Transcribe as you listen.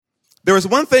There is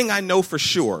one thing I know for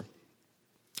sure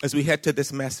as we head to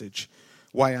this message,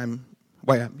 why I'm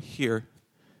here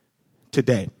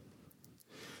today.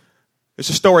 There's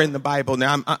a story in the Bible.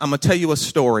 Now, I'm going to tell you a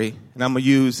story, and I'm going to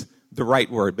use the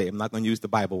right word, babe. I'm not going to use the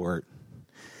Bible word.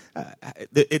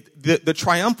 The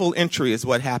triumphal entry is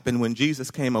what happened when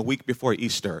Jesus came a week before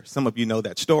Easter. Some of you know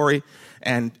that story.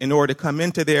 And in order to come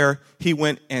into there, he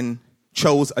went and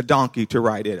chose a donkey to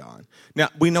ride it on. Now,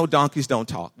 we know donkeys don't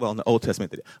talk. Well, in the Old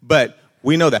Testament they did. But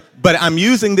we know that. But I'm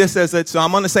using this so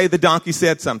I'm going to say the donkey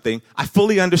said something. I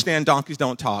fully understand donkeys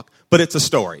don't talk, but it's a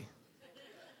story.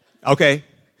 Okay?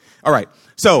 All right.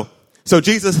 So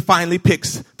Jesus finally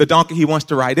picks the donkey he wants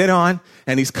to ride in on,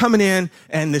 and he's coming in,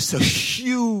 and there's a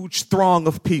huge throng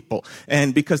of people.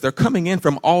 And because they're coming in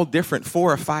from all different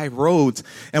 4 or 5 roads,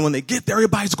 and when they get there,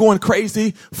 everybody's going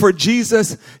crazy for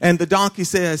Jesus, and the donkey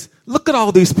says, look at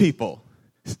all these people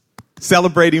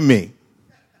celebrating me.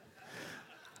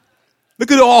 Look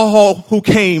at all who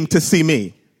came to see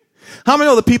me. How many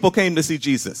of the people came to see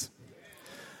Jesus?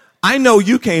 I know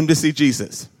you came to see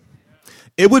Jesus.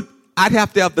 I'd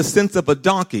have to have the sense of a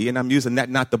donkey, and I'm using that,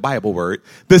 not the Bible word,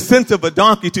 the sense of a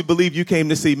donkey to believe you came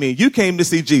to see me. You came to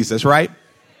see Jesus, right?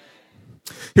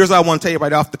 Here's what I want to tell you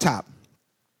right off the top.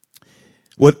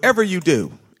 Whatever you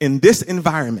do in this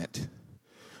environment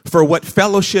for what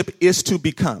fellowship is to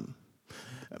become,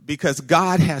 because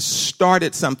God has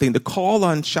started something, the call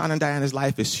on Shaun and Diana's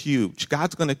life is huge.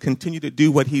 God's going to continue to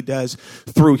do what he does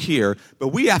through here, but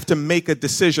we have to make a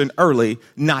decision early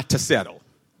not to settle.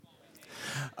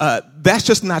 That's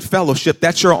just not fellowship.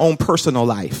 That's your own personal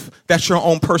life. That's your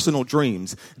own personal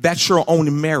dreams. That's your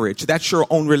own marriage. That's your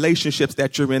own relationships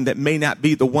that you're in that may not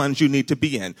be the ones you need to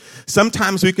be in.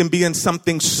 Sometimes we can be in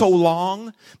something so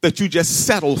long that you just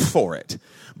settle for it.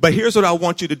 But here's what I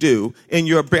want you to do in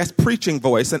your best preaching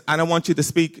voice. And I don't want you to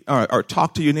speak or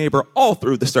talk to your neighbor all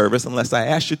through the service unless I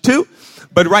ask you to.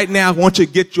 But right now, I want you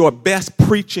to get your best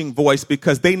preaching voice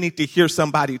because they need to hear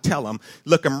somebody tell them,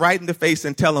 look them right in the face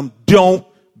and tell them, don't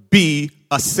be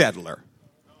a settler.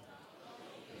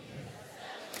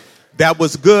 That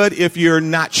was good if you're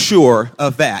not sure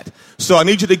of that. So I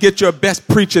need you to get your best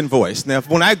preaching voice. Now,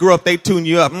 when I grew up, they tune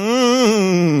you up. We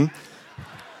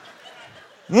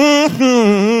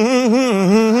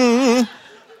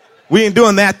ain't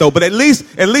doing that, though. But at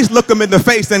least look them in the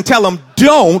face and tell them,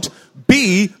 don't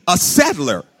be a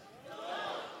settler.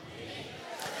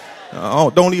 Oh,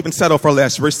 don't even settle for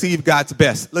less. Receive God's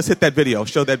best. Let's hit that video.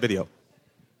 Show that video.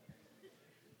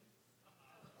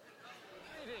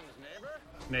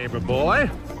 Neighbor boy.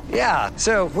 Yeah,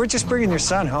 so we're just bringing your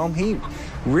son home. He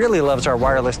really loves our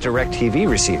wireless direct TV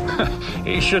receiver.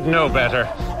 He should know better.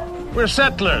 We're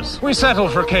settlers. We settle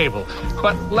for cable.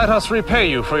 But let us repay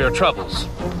you for your troubles.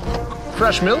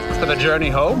 Fresh milk for the journey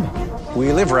home?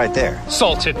 We live right there.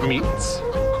 Salted meats?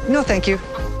 No, thank you.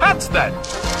 Hats then.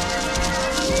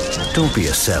 Don't be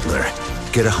a settler.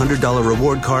 Get a $100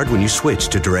 reward card when you switch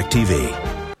to DirecTV.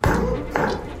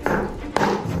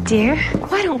 Dear,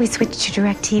 why don't we switch to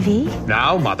DirecTV?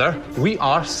 Now, Mother, we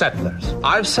are settlers.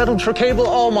 I've settled for cable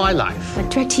all my life. But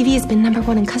DirecTV has been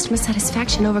 #1 in customer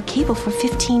satisfaction over cable for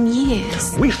 15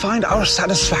 years. We find our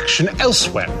satisfaction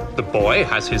elsewhere. The boy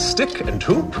has his stick and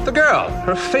hoop, the girl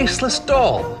her faceless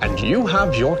doll, and you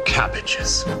have your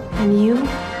cabbages. And you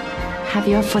have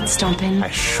your foot stomping. I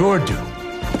sure do.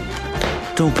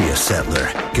 Don't be a settler.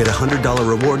 Get a $100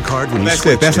 reward card when you switch to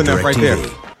DirecTV. That's enough right there.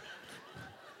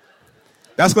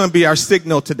 That's going to be our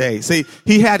signal today. See,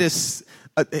 he had his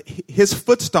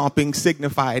foot stomping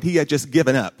signified he had just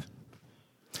given up.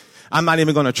 I'm not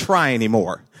even going to try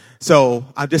anymore. So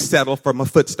I'll just settle for my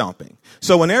foot stomping.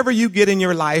 So whenever you get in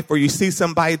your life or you see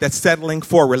somebody that's settling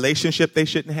for a relationship they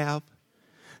shouldn't have,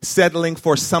 settling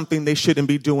for something they shouldn't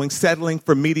be doing, settling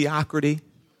for mediocrity,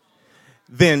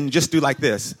 then just do like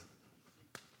this.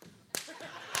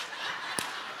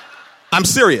 I'm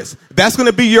serious. That's going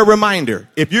to be your reminder.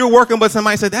 If you're working with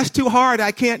somebody and say, that's too hard,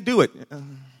 I can't do it.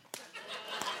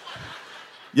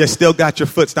 You still got your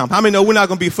foot stomp. How many know we're not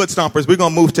going to be foot stompers? We're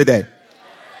going to move today.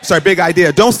 Sorry, big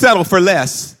idea. Don't settle for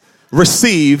less.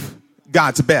 Receive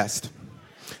God's best.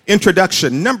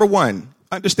 Introduction. Number 1,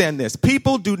 understand this.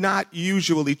 People do not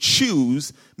usually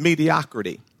choose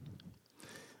mediocrity.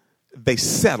 They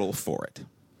settle for it.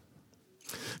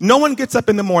 No one gets up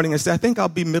in the morning and says, I think I'll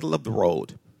be middle of the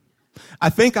road. I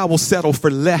think I will settle for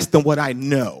less than what I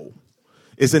know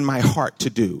is in my heart to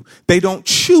do. They don't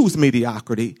choose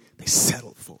mediocrity. They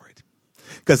settle for it.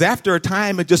 Because after a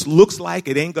time, it just looks like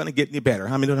it ain't going to get any better.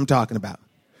 How many know what I'm talking about?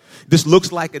 This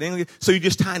looks like it ain't. So you're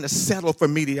just trying to settle for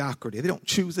mediocrity. They don't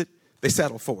choose it. They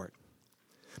settle for it.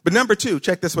 But number 2,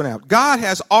 check this one out. God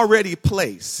has already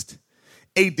placed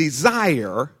a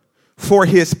desire for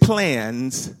his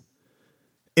plans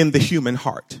in the human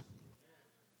heart.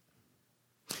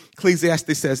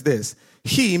 Ecclesiastes says this,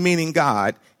 he, meaning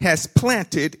God, has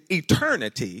planted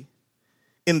eternity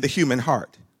in the human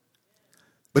heart.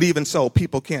 But even so,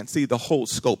 people can't see the whole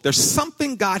scope. There's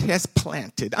something God has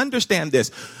planted. Understand this.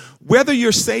 Whether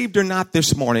you're saved or not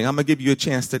this morning, I'm going to give you a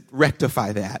chance to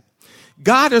rectify that.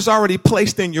 God has already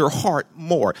placed in your heart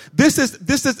more. This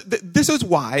is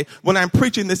why when I'm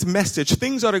preaching this message,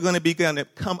 things are going to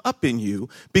come up in you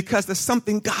because there's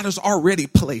something God has already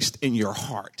placed in your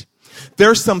heart.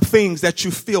 There's some things that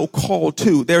you feel called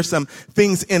to. There's some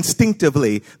things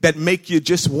instinctively that make you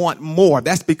just want more.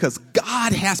 That's because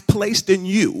God has placed in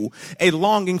you a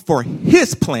longing for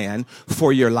his plan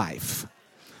for your life.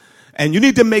 And you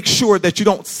need to make sure that you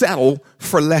don't settle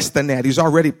for less than that. He's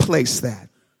already placed that.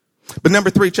 But number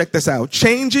 3, check this out.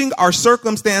 Changing our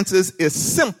circumstances is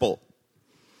simple,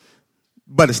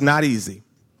 but it's not easy.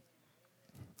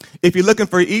 If you're looking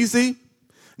for easy,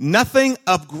 nothing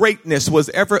of greatness was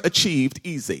ever achieved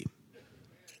easy.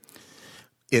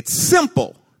 It's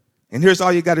simple, and here's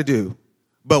all you got to do.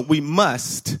 But we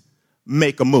must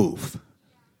make a move.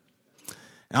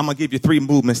 And I'm going to give you 3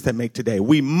 movements to make today.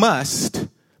 We must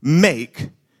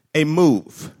make a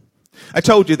move. I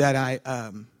told you that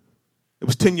it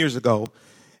was 10 years ago,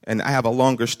 and I have a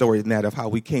longer story than that of how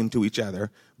we came to each other.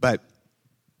 But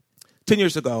 10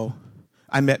 years ago,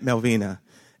 I met Melvina.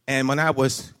 And when I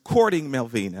was courting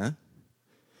Melvina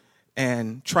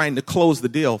and trying to close the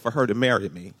deal for her to marry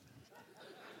me,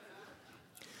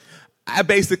 I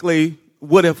basically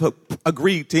would have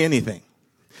agreed to anything.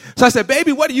 So I said,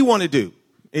 baby, what do you want to do?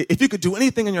 If you could do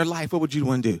anything in your life, what would you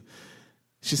want to do?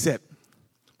 She said,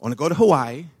 I want to go to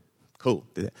Hawaii. Cool.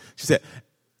 She said,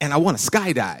 and I want to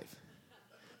skydive.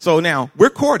 So now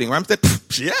we're courting, right? I said,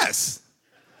 yes.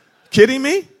 Kidding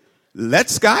me?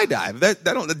 Let's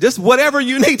skydive. Just whatever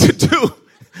you need to do,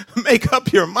 make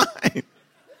up your mind.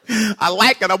 I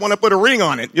like it. I want to put a ring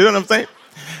on it. You know what I'm saying?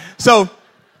 So,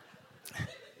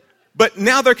 but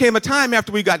now there came a time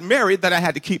after we got married that I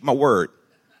had to keep my word.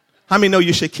 How many know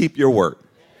you should keep your word?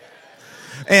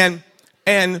 And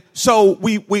so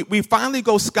we finally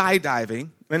go skydiving.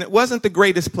 And it wasn't the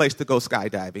greatest place to go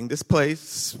skydiving. This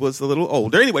place was a little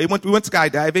older. Anyway, we went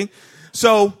skydiving.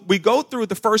 So we go through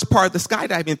the first part of the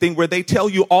skydiving thing where they tell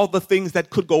you all the things that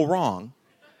could go wrong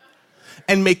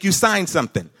and make you sign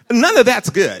something. None of that's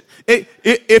good.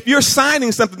 If you're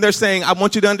signing something, they're saying, I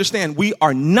want you to understand, we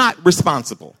are not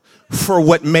responsible for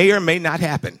what may or may not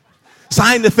happen.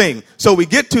 Sign the thing. So we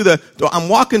get I'm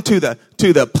walking to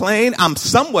the plane. I'm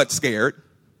somewhat scared.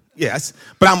 Yes,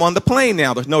 but I'm on the plane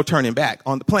now. There's no turning back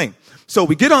on the plane. So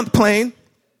we get on the plane,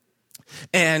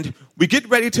 and we get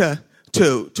ready to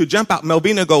jump out.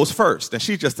 Melvina goes first, and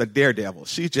she's just a daredevil.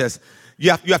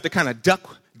 You have to kind of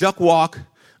duck walk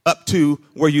up to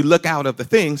where you look out of the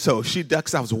thing. So she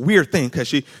ducks out. It was a weird thing because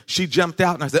she jumped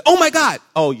out, and I said, oh, my God.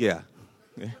 Oh, yeah.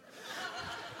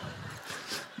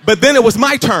 But then it was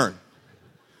my turn.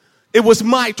 It was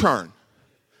my turn.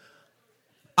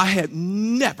 I had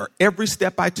never, every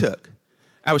step I took,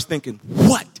 I was thinking,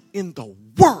 what in the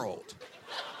world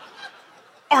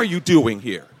are you doing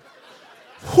here?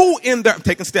 I'm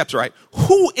taking steps, right?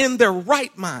 Who in their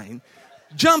right mind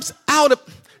jumps out of,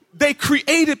 they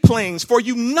created planes for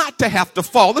you not to have to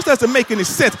fall. This doesn't make any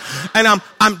sense. And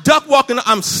I'm duck walking,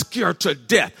 I'm scared to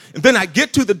death. And then I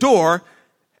get to the door,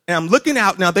 and I'm looking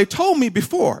out. Now, they told me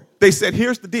before, they said,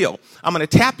 here's the deal. I'm going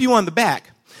to tap you on the back.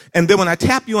 And then when I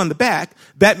tap you on the back,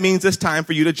 that means it's time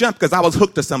for you to jump because I was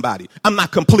hooked to somebody. I'm not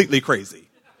completely crazy.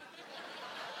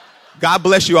 God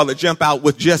bless you all that jump out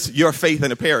with just your faith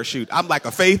and a parachute. I'm like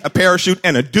a faith, a parachute,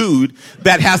 and a dude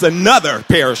that has another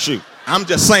parachute. I'm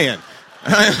just saying.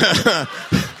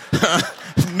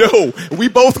 No, we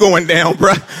both going down,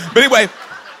 bruh. But anyway,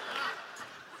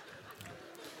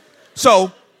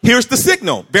 so here's the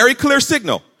signal. Very clear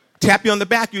signal. Tap you on the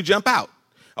back, you jump out.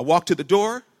 I walk to the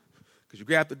door. Because you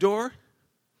grab the door,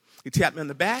 you tap me on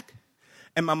the back,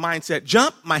 and my mind said,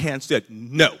 jump. My hand said,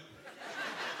 no.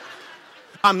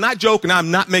 I'm not joking. I'm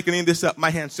not making any of this up. My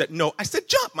hand said, no. I said,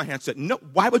 jump. My hand said, no.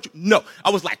 Why would you? No. I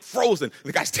was like frozen.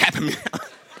 The guy's tapping me out.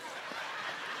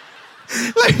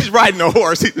 Like he's riding a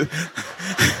horse.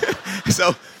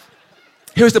 So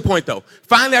here's the point, though.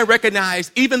 Finally, I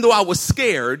recognized, even though I was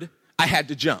scared, I had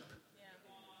to jump.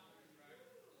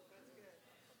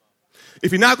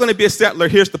 If you're not going to be a settler,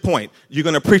 here's the point. You're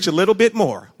going to preach a little bit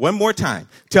more. One more time.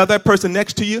 Tell that person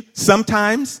next to you,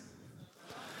 sometimes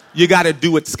you got to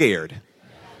do it scared.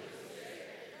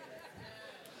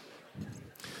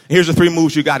 Here's the 3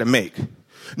 moves you got to make.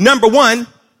 Number 1,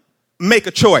 make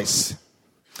a choice.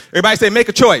 Everybody say, make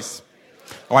a choice.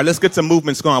 All right, let's get some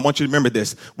movements going. I want you to remember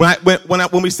this.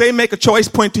 When we say make a choice,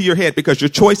 point to your head, because your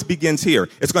choice begins here.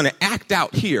 It's going to act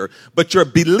out here, but your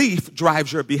belief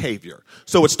drives your behavior.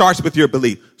 So it starts with your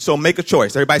belief. So make a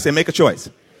choice. Everybody say, make a choice.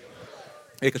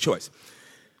 Make a choice.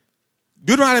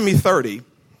 Deuteronomy 30,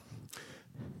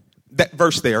 that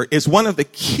verse there, is one of the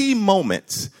key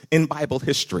moments in Bible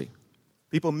history.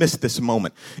 People miss this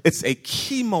moment. It's a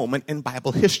key moment in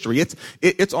Bible history.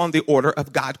 It's on the order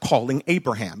of God calling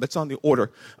Abraham. It's on the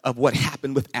order of what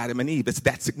happened with Adam and Eve. It's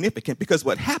that significant because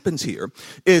what happens here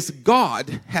is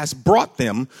God has brought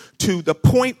them to the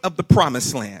point of the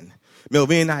promised land.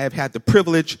 Milvin and I have had the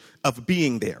privilege of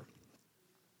being there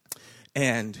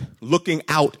and looking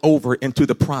out over into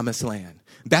the promised land.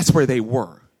 That's where they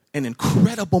were. An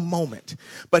incredible moment.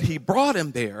 But he brought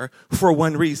him there for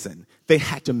one reason. They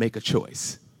had to make a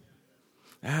choice.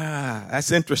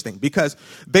 That's interesting because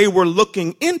they were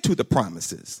looking into the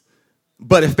promises.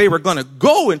 But if they were going to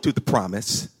go into the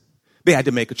promise, they had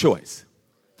to make a choice.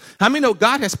 How many know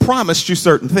God has promised you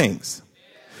certain things?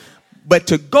 But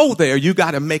to go there, you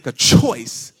got to make a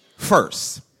choice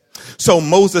first. So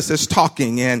Moses is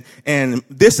talking, and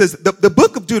this is the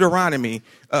book of Deuteronomy,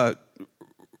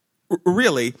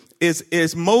 really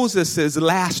is Moses'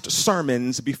 last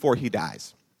sermons before he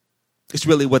dies. It's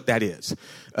really what that is.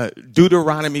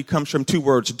 Deuteronomy comes from two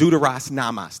words, deuteros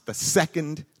namas, the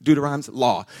second Deuteronomy's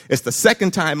law. It's the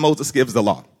second time Moses gives the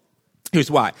law.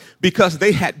 Here's why. Because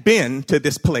they had been to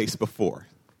this place before.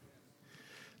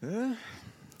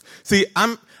 See,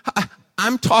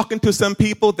 I'm talking to some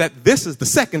people that this is the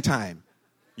second time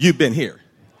you've been here.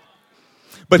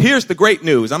 But here's the great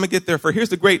news. I'm going to get there for, here's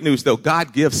the great news though.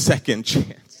 God gives second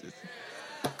chances.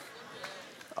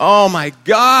 Oh my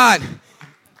God.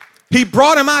 He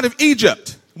brought him out of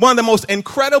Egypt. One of the most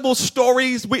incredible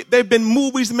stories. There've been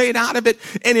movies made out of it.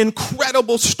 An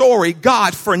incredible story.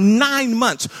 God, for 9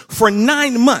 months,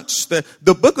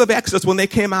 the book of Exodus, when they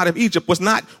came out of Egypt, was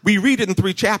not, we read it in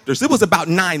 3 chapters. It was about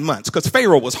 9 months because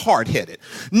Pharaoh was hard-headed.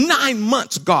 9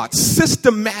 months, God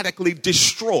systematically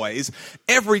destroys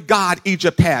every god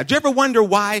Egypt had. Do you ever wonder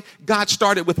why God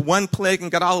started with 1 plague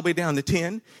and got all the way down to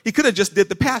 10? He could have just did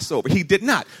the Passover. He did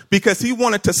not, because he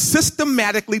wanted to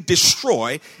systematically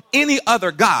destroy any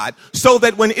other God, so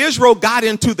that when Israel got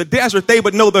into the desert, they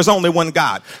would know there's only one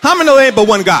God. How many know there ain't but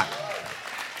one God?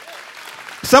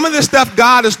 Some of this stuff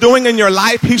God is doing in your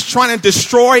life, he's trying to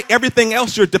destroy everything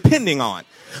else you're depending on,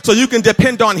 so you can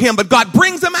depend on him. But God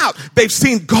brings them out. They've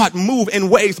seen God move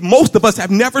in ways most of us have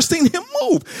never seen him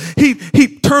move.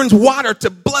 He turns water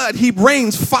to blood. He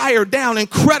rains fire down.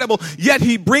 Incredible. Yet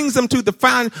he brings them to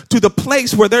the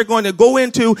place where they're going to go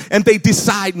into, and they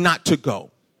decide not to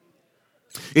go.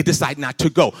 They decide not to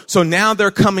go. So now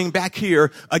they're coming back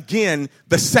here again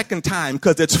the second time,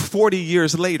 because it's 40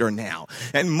 years later now.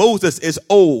 And Moses is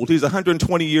old. He's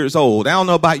 120 years old. I don't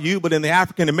know about you, but in the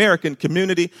African American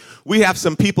community, we have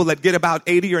some people that get about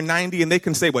 80 or 90 and they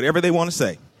can say whatever they want to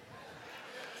say.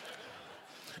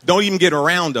 Don't even get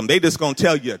around them. They just going to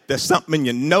tell you there's something in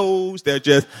your nose. They're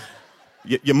just,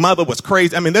 your mother was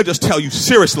crazy. I mean, they'll just tell you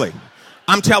seriously.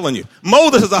 I'm telling you,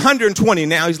 Moses is 120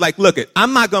 now. He's like, look,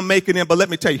 I'm not going to make it in, but let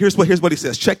me tell you, here's what he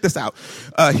says. Check this out.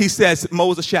 He says,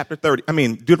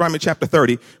 Deuteronomy chapter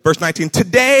 30, verse 19,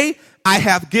 today I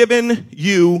have given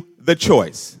you the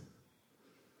choice.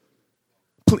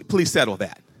 Please settle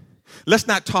that. Let's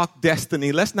not talk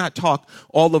destiny. Let's not talk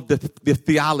all of the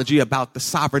theology about the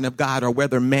sovereignty of God or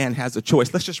whether man has a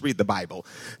choice. Let's just read the Bible.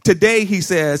 Today, he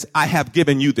says, I have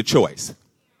given you the choice.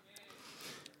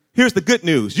 Here's the good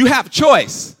news. You have a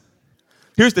choice.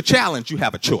 Here's the challenge. You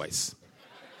have a choice.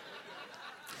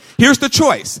 Here's the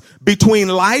choice between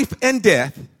life and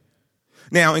death.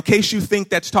 Now, in case you think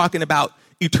that's talking about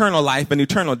eternal life and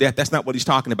eternal death, that's not what he's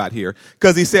talking about here.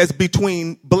 Because he says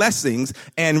between blessings,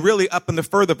 and really up in the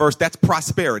further verse, that's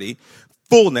prosperity,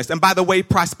 fullness. And by the way,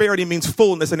 prosperity means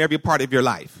fullness in every part of your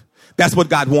life. That's what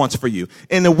God wants for you.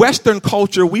 In the Western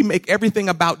culture, we make everything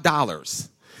about dollars.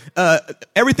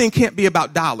 Everything can't be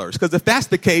about dollars, because if that's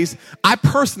the case, I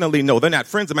personally know, they're not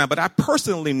friends of mine, but I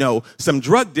personally know some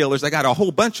drug dealers that got a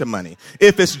whole bunch of money.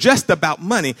 If it's just about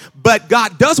money, but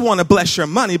God does want to bless your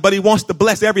money, but he wants to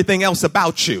bless everything else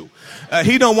about you.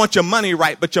 He don't want your money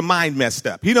right, but your mind messed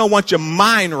up. He don't want your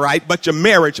mind right, but your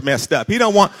marriage messed up. He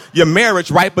don't want your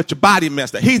marriage right, but your body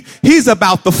messed up. He's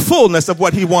about the fullness of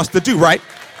what he wants to do, right?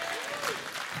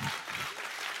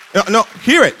 No,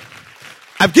 hear it.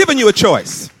 I've given you a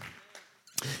choice.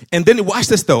 And then watch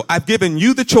this though. I've given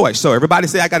you the choice. So everybody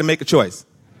say, I got to make a choice.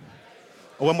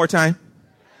 One more time.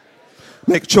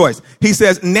 Make a choice. He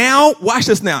says, now, watch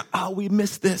this now. Oh, we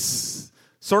missed this.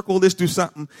 circle this, do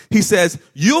something. He says,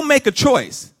 you'll make a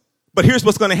choice, but here's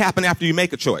what's going to happen after you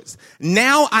make a choice.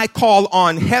 Now I call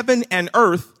on heaven and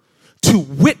earth to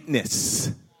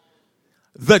witness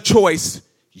the choice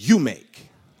you make.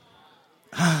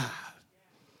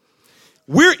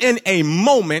 We're in a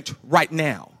moment right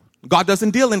now. God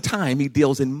doesn't deal in time. He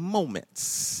deals in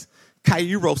moments.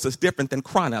 Kairos is different than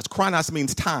chronos. Chronos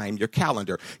means time, your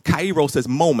calendar. Kairos is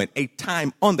moment, a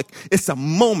time on the, it's a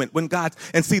moment when God,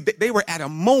 and see, they were at a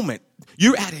moment.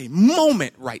 You're at a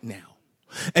moment right now.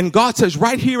 And God says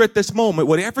right here at this moment,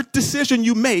 whatever decision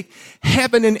you make,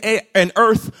 heaven and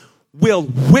earth will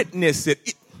witness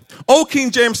it. Old King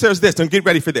James says this, and get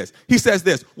ready for this. He says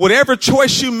this, whatever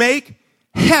choice you make,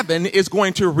 heaven is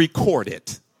going to record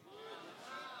it.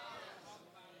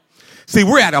 See,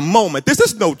 we're at a moment. This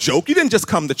is no joke. You didn't just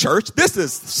come to church. This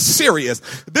is serious.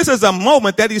 This is a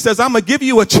moment that he says, I'm going to give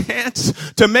you a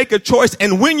chance to make a choice.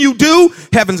 And when you do,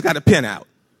 heaven's got a pen out.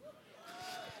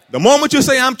 The moment you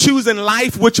say, I'm choosing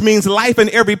life, which means life in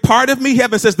every part of me,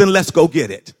 heaven says, then let's go get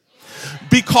it.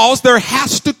 Because there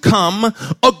has to come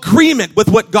agreement with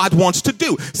what God wants to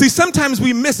do. See, sometimes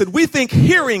we miss it. We think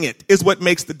hearing it is what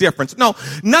makes the difference. No,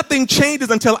 nothing changes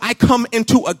until I come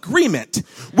into agreement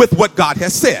with what God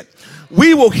has said.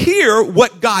 We will hear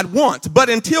what God wants, but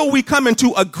until we come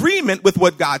into agreement with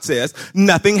what God says,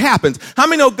 nothing happens. How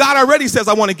many know God already says,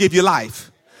 I want to give you life?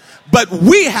 But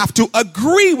we have to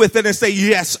agree with it and say,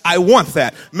 yes, I want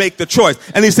that. Make the choice.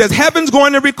 And he says, heaven's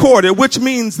going to record it, which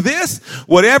means this,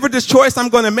 whatever this choice I'm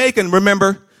going to make. And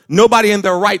remember, nobody in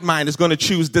their right mind is going to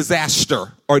choose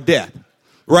disaster or death,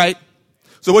 right?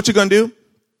 So what you going to do?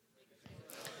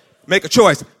 Make a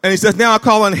choice. And he says, now I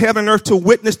call on heaven and earth to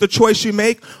witness the choice you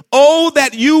make. Oh,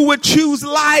 that you would choose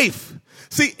life.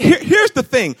 See, here's the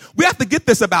thing. We have to get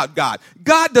this about God.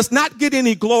 God does not get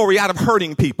any glory out of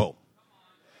hurting people.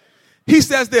 He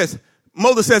says this.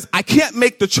 Moses says, I can't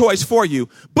make the choice for you,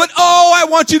 but oh, I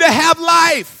want you to have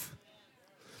life.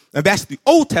 And that's the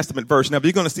Old Testament version of it.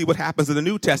 You're going to see what happens in the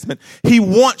New Testament. He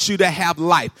wants you to have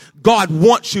life. God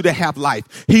wants you to have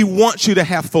life. He wants you to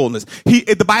have fullness.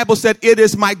 The Bible said, it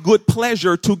is my good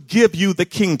pleasure to give you the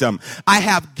kingdom. I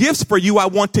have gifts for you I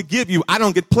want to give you. I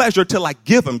don't get pleasure till I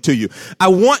give them to you. I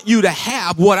want you to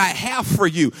have what I have for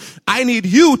you. I need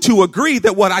you to agree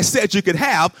that what I said you could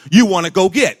have, you want to go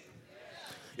get.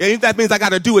 And that means I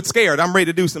got to do it scared. I'm ready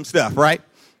to do some stuff, right?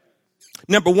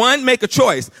 Number one, make a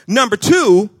choice. Number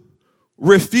two,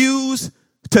 refuse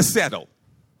to settle.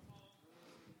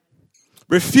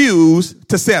 Refuse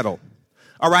to settle.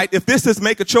 All right. If this is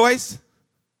make a choice,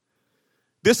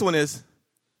 this one is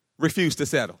refuse to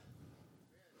settle.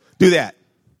 Do that.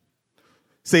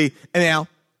 See, and now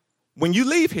when you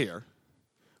leave here,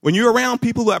 when you're around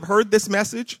people who have heard this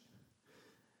message,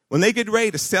 when they get ready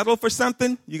to settle for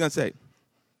something, you're going to say,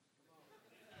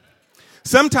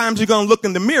 sometimes you're going to look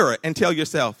in the mirror and tell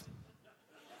yourself,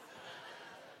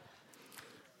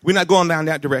 we're not going down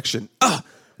that direction.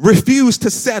 Refuse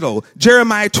to settle.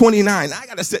 Jeremiah 29. I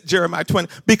got to set Jeremiah 20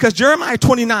 because Jeremiah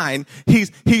 29,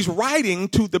 he's writing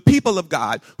to the people of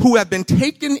God who have been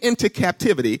taken into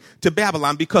captivity to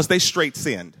Babylon because they straight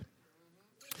sinned.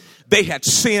 They had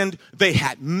sinned, they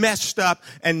had messed up,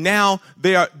 and now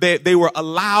they were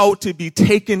allowed to be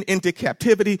taken into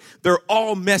captivity. They're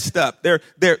all messed up. They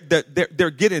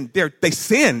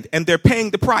sinned and they're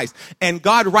paying the price. And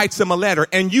God writes them a letter,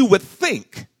 and you would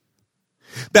think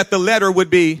that the letter would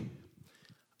be,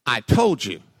 I told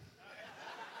you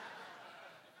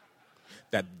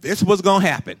that this was going to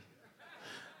happen.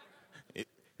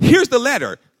 Here's the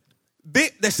letter.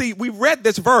 See, we read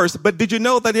this verse, but did you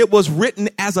know that it was written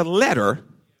as a letter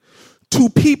to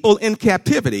people in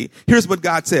captivity? Here's what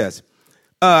God says.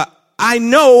 I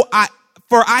know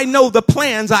the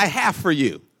plans I have for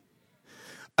you.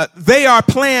 They are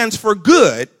plans for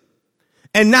good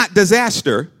and not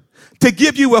disaster, to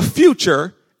give you a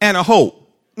future and a hope.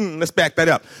 Let's back that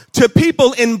up. To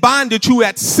people in bondage who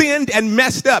had sinned and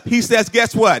messed up, he says,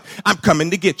 guess what? I'm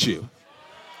coming to get you.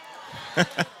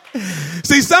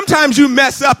 See, sometimes you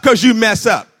mess up because you mess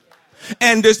up.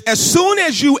 And as soon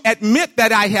as you admit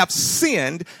that I have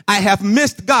sinned, I have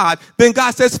missed God, then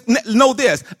God says, know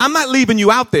this, I'm not leaving you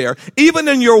out there. Even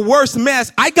in your worst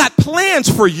mess, I got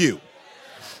plans for you.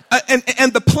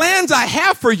 And the plans I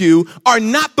have for you are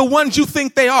not the ones you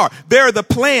think they are. They're the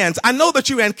plans. I know that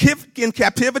you're in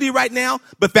captivity right now,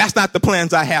 but that's not the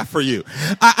plans I have for you.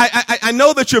 I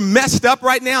know that you're messed up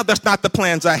right now. That's not the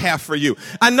plans I have for you.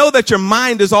 I know that your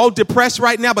mind is all depressed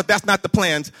right now, but that's not the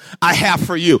plans I have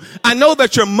for you. I know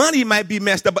that your money might be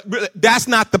messed up, but that's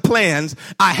not the plans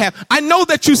I have. I know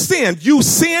that you sinned.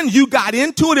 You got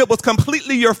into it. It was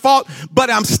completely your fault, but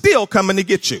I'm still coming to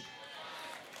get you.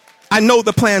 I know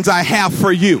the plans I have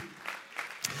for you,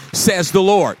 says the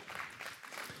Lord.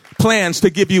 Plans to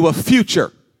give you a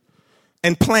future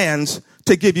and plans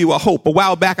to give you a hope. A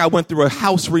while back, I went through a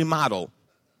house remodel.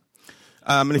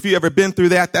 And if you've ever been through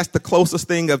that, that's the closest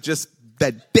thing of just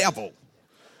the devil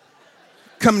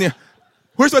coming here.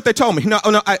 Here's what they told me.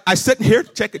 I sat here,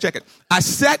 check it. I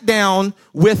sat down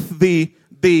with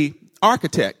the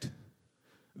architect,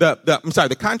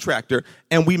 the contractor,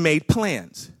 and we made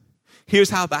plans. Here's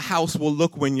how the house will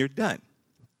look when you're done.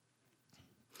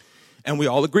 And we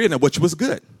all agreed on it, which was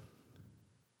good.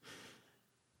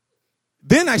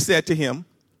 Then I said to him,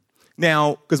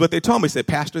 now, because what they told me, they said,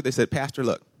 Pastor,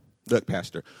 look,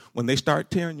 Pastor, when they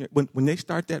start when they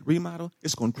start that remodel,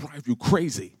 it's going to drive you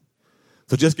crazy.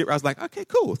 So just I was like, okay,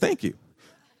 cool, thank you.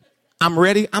 I'm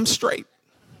ready, I'm straight.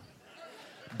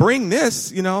 Bring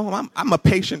this, I'm a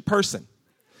patient person.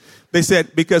 They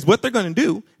said, because what they're going to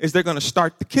do is they're going to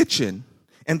start the kitchen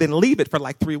and then leave it for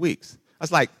like 3 weeks. I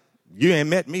was like, you ain't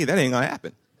met me, that ain't going to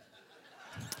happen.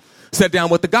 Sat down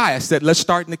with the guy. I said, let's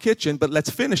start in the kitchen, but let's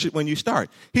finish it when you start.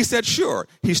 He said, sure.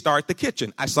 He started the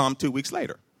kitchen. I saw him 2 weeks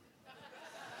later.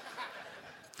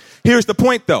 Here's the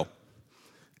point, though.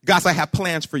 Guys, I have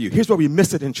plans for you. Here's where we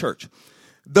miss it in church.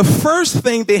 The first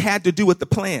thing they had to do with the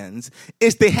plans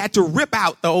is they had to rip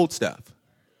out the old stuff.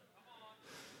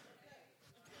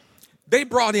 They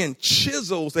brought in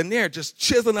chisels, and they're just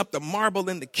chiseling up the marble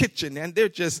in the kitchen, and they're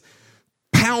just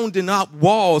pounding up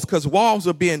walls because walls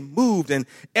are being moved, and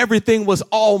everything was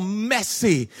all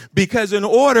messy because in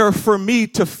order for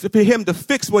him to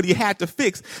fix what he had to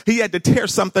fix, he had to tear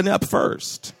something up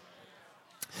first.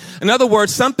 In other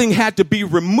words, something had to be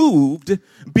removed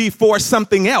before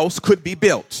something else could be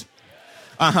built.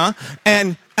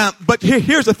 But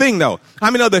here's the thing, though.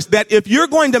 How many know this? That if you're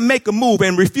going to make a move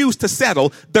and refuse to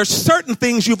settle, there's certain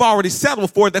things you've already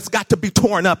settled for that's got to be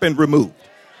torn up and removed.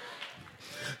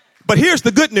 But here's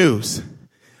the good news.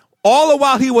 All the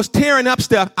while he was tearing up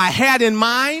stuff I had in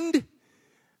mind,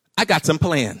 I got some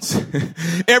plans.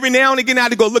 Every now and again, I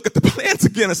had to go look at the plans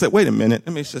again. I said, wait a minute.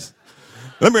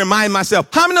 Let me remind myself.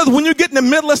 How many know when you get in the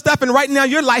middle of stuff and right now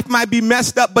your life might be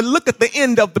messed up, but look at the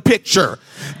end of the picture.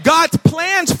 God's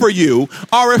plans for you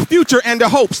are a future and a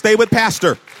hope. Stay with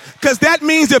Pastor. Because that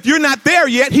means if you're not there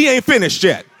yet, he ain't finished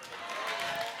yet.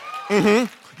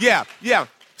 Yeah.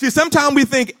 See, sometimes we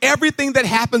think everything that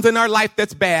happens in our life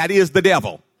that's bad is the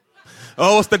devil.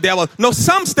 Oh, it's the devil. No,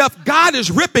 some stuff God is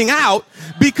ripping out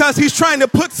because he's trying to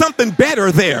put something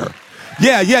better there.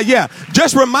 Yeah.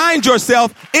 Just remind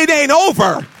yourself, it ain't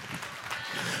over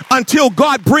until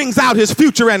God brings out his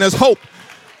future and his hope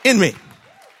in me.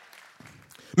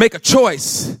 Make a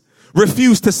choice.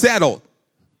 Refuse to settle.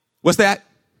 What's that?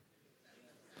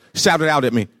 Shout it out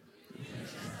at me.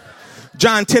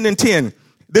 John 10:10.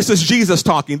 This is Jesus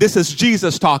talking. This is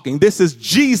Jesus talking. This is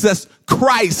Jesus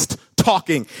Christ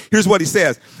talking. Here's what he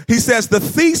says. He says, the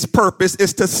thief's purpose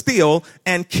is to steal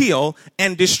and kill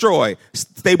and destroy.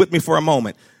 Stay with me for a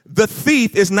moment. The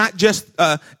thief is not just,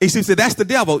 he said, that's the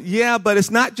devil. Yeah, but it's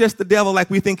not just the devil like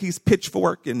we think he's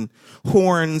pitchfork and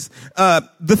horns.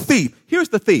 The thief. Here's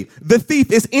the thief. The thief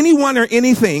is anyone or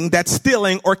anything that's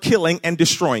stealing or killing and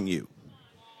destroying you.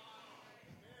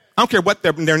 I don't care what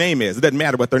their name is. It doesn't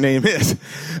matter what their name is.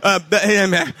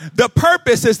 The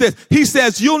purpose is this. He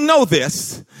says, you'll know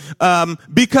this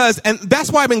because, and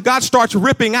that's why when God starts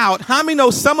ripping out, how many know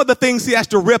some of the things he has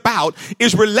to rip out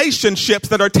is relationships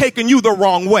that are taking you the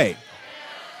wrong way?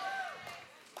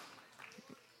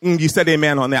 You said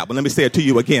amen on that one. Let me say it to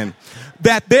you again.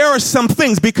 That there are some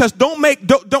things, because don't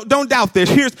doubt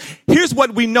this. Here's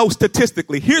what we know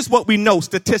statistically.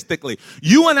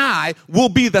 You and I will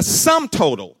be the sum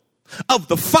total of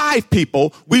the 5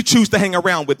 people we choose to hang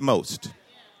around with most.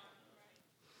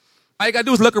 All you got to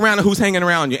do is look around at who's hanging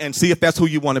around you and see if that's who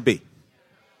you want to be.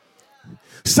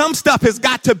 Some stuff has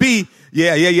got to be,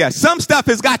 some stuff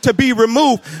has got to be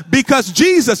removed because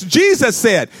Jesus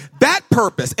said that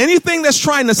purpose, anything that's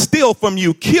trying to steal from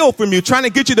you, kill from you, trying to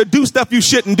get you to do stuff you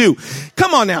shouldn't do.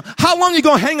 Come on now. How long are you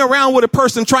going to hang around with a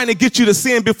person trying to get you to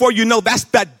sin before you know that's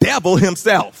the devil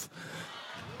himself?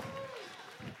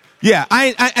 Yeah,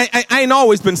 I ain't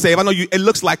always been saved. I know it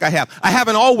looks like I have. I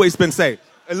haven't always been saved.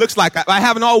 It looks like I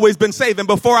haven't always been saved. And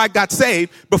before I got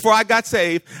saved,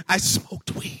 I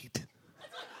smoked weed.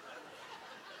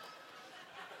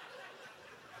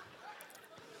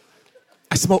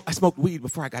 I smoked weed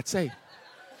before I got saved.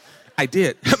 I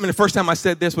did. The first time I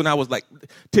said this when I was like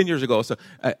 10 years ago. So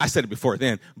I said it before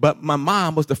then. But my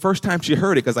mom was the first time she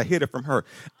heard it because I hid it from her.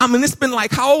 It's been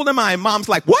like, how old am I? And Mom's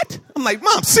like, what? I'm like,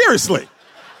 Mom, seriously.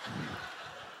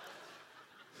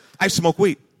 I smoke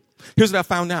weed. Here's what I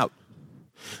found out.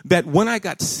 that when I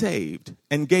got saved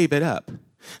and gave it up,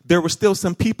 there were still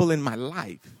some people in my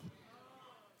life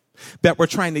that were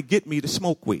trying to get me to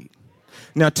smoke weed.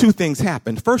 Now, two things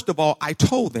happened. First of all, I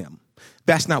told them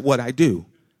that's not what I do.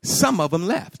 Some of them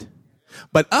left,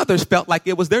 but others felt like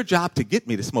it was their job to get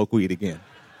me to smoke weed again.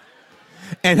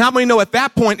 And how many know at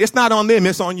that point, it's not on them,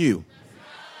 it's on you?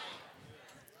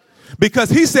 Because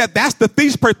he said that's the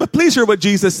thief's purpose. But please hear what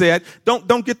Jesus said.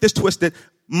 Don't get this twisted.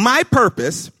 My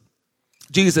purpose,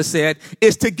 Jesus said,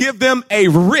 is to give them a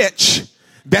rich,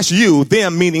 that's you,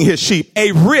 them meaning his sheep,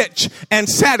 a rich and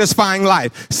satisfying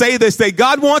life. Say this, say,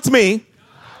 God wants me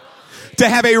to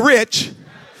have a rich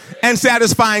and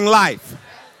satisfying life.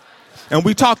 And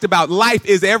we talked about life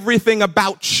is everything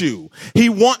about you. He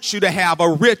wants you to have a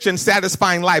rich and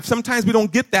satisfying life. Sometimes we don't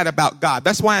get that about God.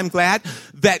 That's why I'm glad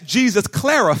that Jesus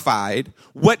clarified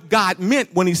what God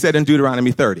meant when he said in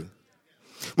Deuteronomy 30.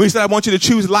 When he said, I want you to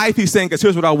choose life, he's saying, because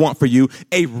here's what I want for you,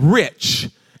 a rich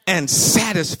and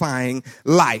satisfying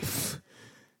life.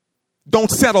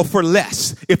 Don't settle for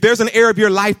less. If there's an area of your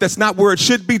life that's not where it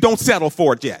should be, don't settle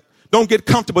for it yet. Don't get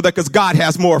comfortable there because God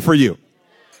has more for you.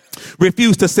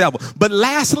 Refuse to settle. But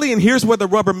lastly, and here's where the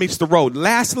rubber meets the road.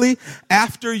 Lastly,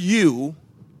 after you,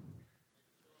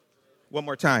 one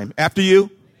more time, after you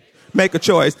make a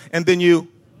choice, and then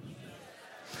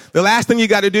the last thing you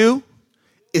got to do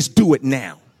is do it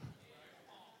now.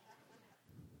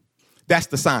 That's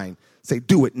the sign. Say,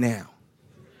 do it now.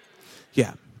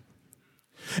 Yeah.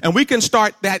 And we can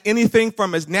start that anything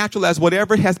from as natural as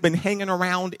whatever has been hanging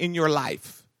around in your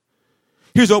life.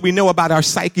 Here's what we know about our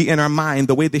psyche and our mind,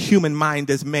 the way the human mind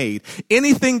is made.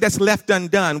 Anything that's left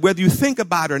undone, whether you think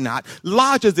about it or not,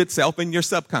 lodges itself in your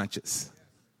subconscious.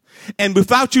 And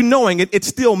without you knowing it, it's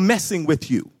still messing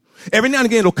with you. Every now and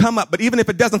again it'll come up, but even if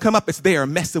it doesn't come up, it's there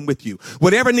messing with you.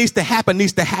 Whatever needs to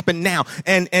happen now.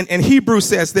 And Hebrews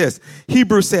says this.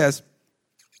 Hebrews says,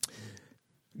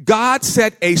 God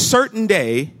set a certain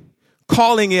day,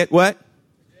 calling it what?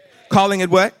 Calling it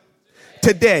what?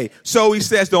 Today. So he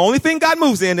says the only thing God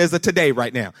moves in is a today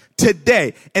right now.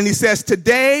 Today. And he says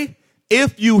today,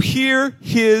 if you hear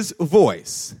his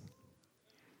voice.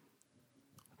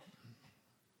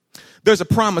 There's a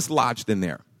promise lodged in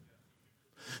there.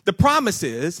 The promise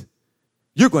is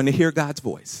you're going to hear God's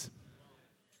voice.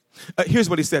 Here's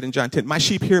what he said in John 10. My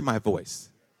sheep hear my voice.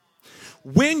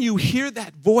 When you hear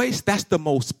that voice, that's the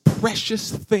most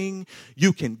precious thing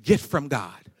you can get from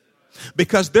God.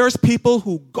 Because there's people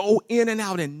who go in and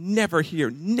out and never hear,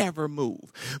 never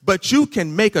move. But you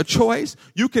can make a choice.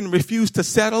 You can refuse to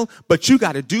settle, but you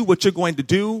got to do what you're going to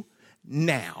do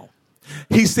now.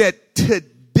 He said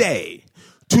today.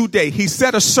 He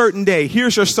set a certain day.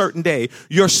 Here's your certain day.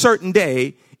 Your certain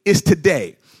day is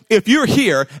today. If you're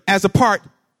here as a part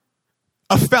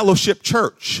of Fellowship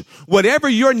Church, whatever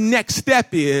your next step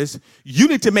is, you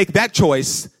need to make that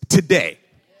choice today.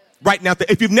 Right now,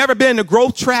 if you've never been in a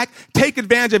growth track, take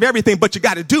advantage of everything, but you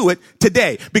got to do it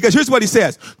today. Because here's what he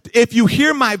says. If you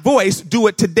hear my voice, do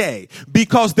it today.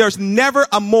 Because there's never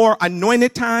a more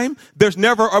anointed time. There's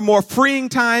never a more freeing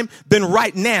time than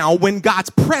right now when God's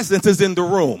presence is in the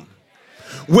room.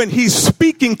 When he's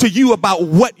speaking to you about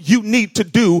what you need to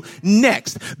do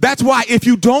next. That's why if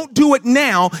you don't do it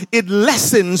now, it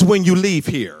lessens when you leave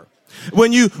here.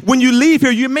 When you leave here,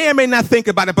 you may or may not think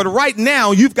about it, but right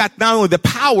now you've got not only the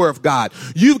power of God,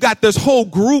 you've got this whole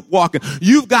group walking,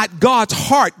 you've got God's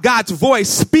heart, God's voice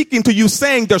speaking to you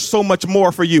saying there's so much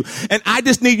more for you. And I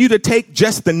just need you to take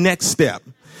just the next step.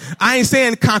 I ain't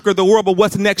saying conquer the world, but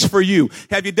what's next for you?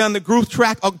 Have you done the growth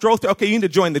track? Okay, you need to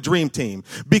join the dream team.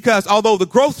 Because although the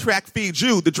growth track feeds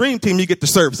you, the dream team, you get to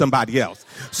serve somebody else.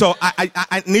 So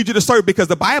I need you to serve because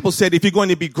the Bible said if you're going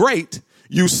to be great,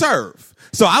 you serve.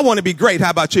 So I want to be great. How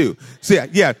about you? So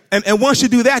yeah. And once you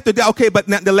do that, okay, but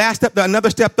the last step, another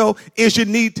step though, is you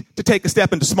need to take a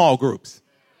step into small groups.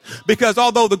 Because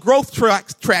although the growth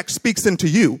track speaks into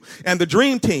you and the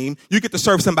dream team, you get to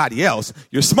serve somebody else.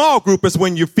 Your small group is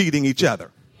when you're feeding each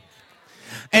other.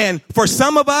 And for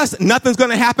some of us, nothing's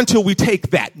going to happen till we take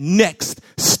that next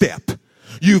step.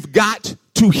 You've got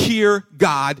to hear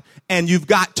God and you've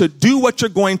got to do what you're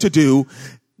going to do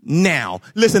now.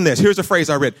 Listen to this. Here's a phrase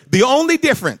I read. The only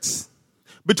difference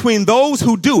between those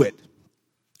who do it,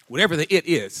 whatever the it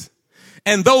is,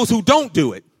 and those who don't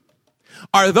do it,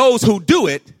 are those who do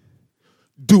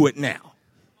it now.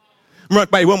 Run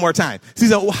by one more time. See,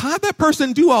 so how'd that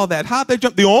person do all that? How'd they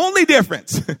jump? The only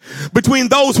difference between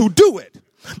those who do it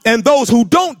and those who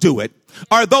don't do it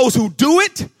are those who do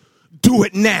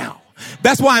it now.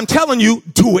 That's why I'm telling you,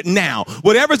 do it now.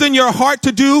 Whatever's in your heart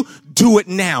to do it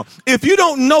now. If you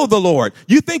don't know the Lord,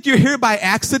 you think you're here by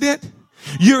accident?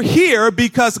 You're here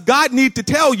because God needs to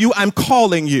tell you, I'm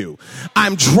calling you.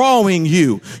 I'm drawing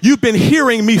you. You've been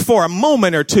hearing me for a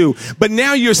moment or two, but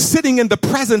now you're sitting in the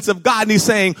presence of God and he's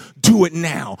saying, do it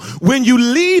now. When you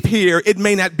leave here, it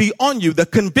may not be on you. The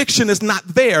conviction is not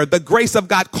there. The grace of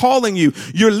God calling you,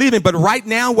 you're leaving. But right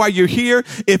now, while you're here,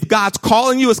 if God's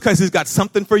calling you, it's because he's got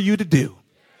something for you to do.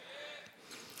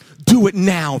 Do it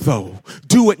now, though.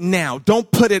 Do it now. Don't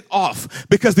put it off,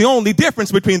 because the only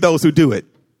difference between those who do it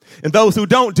and those who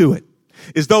don't do it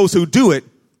is those who do it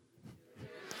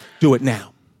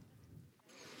now.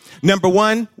 Number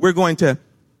one, we're going to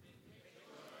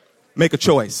make a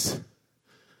choice.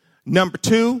 Number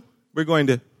two, we're going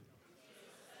to,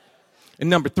 and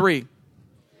number three,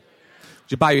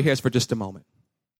 would you bow your heads for just a moment?